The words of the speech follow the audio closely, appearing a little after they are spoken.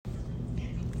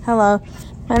Hello,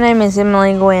 my name is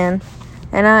Emily Gwynn,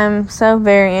 and I'm so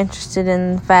very interested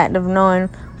in the fact of knowing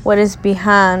what is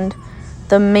behind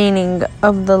the meaning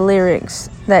of the lyrics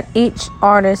that each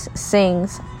artist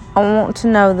sings. I want to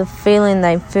know the feeling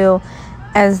they feel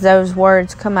as those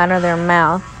words come out of their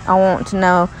mouth. I want to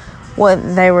know what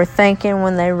they were thinking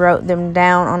when they wrote them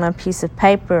down on a piece of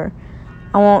paper.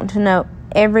 I want to know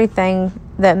everything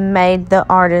that made the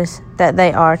artist that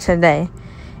they are today.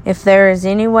 If there is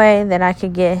any way that I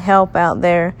could get help out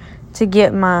there to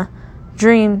get my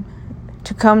dream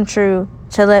to come true,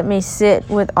 to let me sit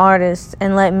with artists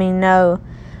and let me know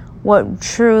what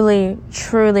truly,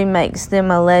 truly makes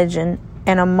them a legend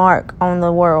and a mark on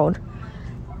the world,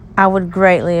 I would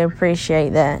greatly appreciate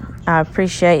that. I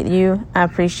appreciate you. I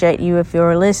appreciate you if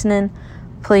you're listening.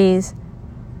 Please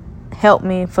help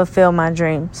me fulfill my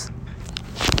dreams.